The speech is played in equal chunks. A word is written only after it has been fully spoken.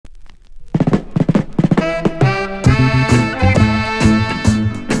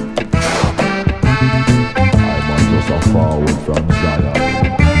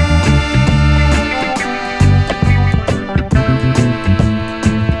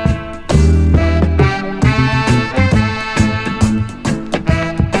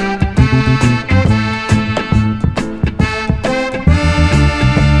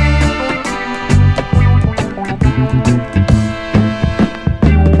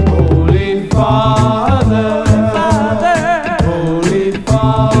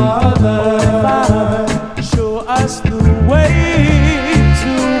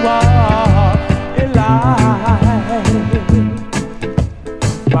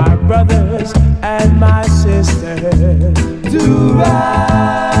brothers and my sisters, do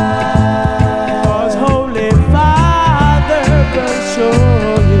right. 'Cause Holy Father will show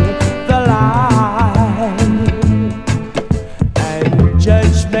you the light, and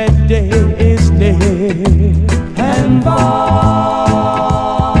Judgment Day is near and far,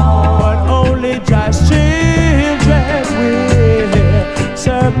 but only just children will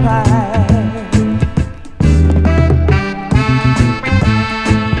survive.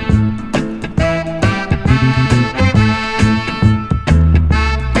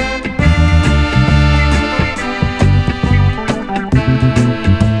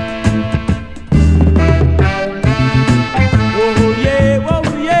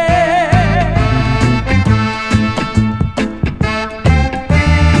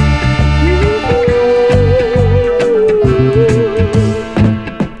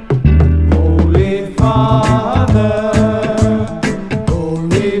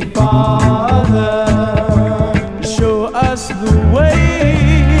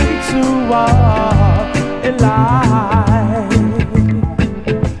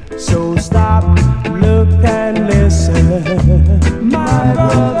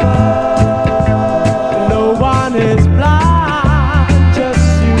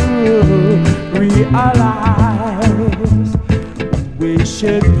 We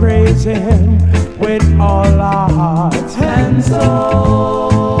should praise Him with all our hearts and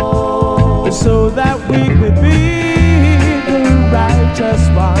soul, so that we could be the righteous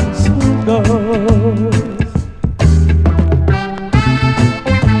ones who goes.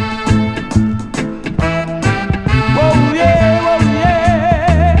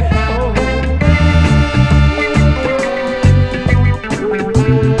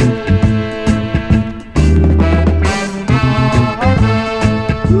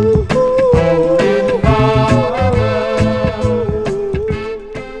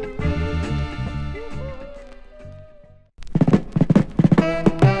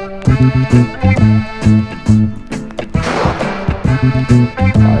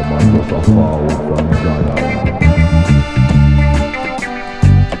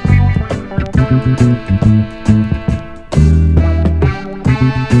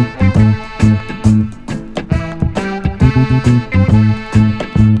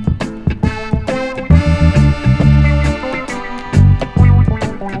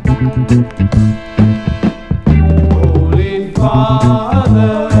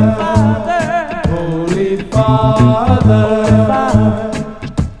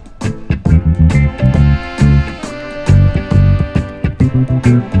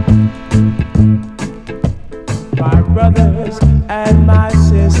 My brothers and my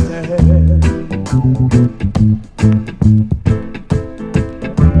sisters,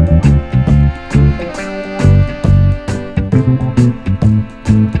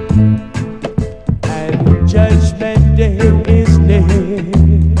 and Judgment Day is near.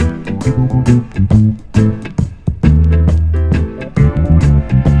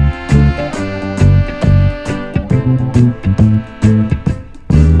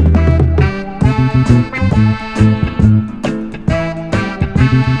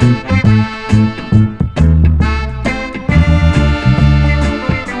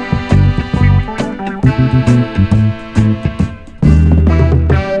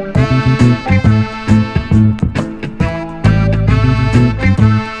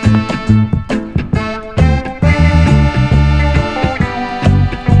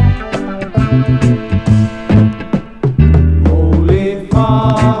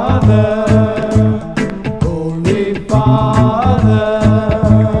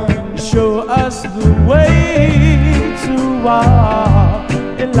 Show us the way to walk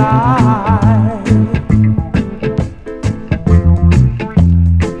in light.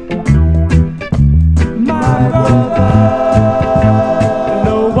 My brother,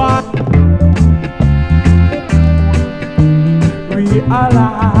 no one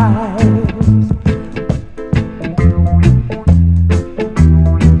realizes.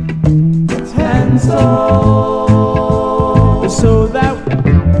 And so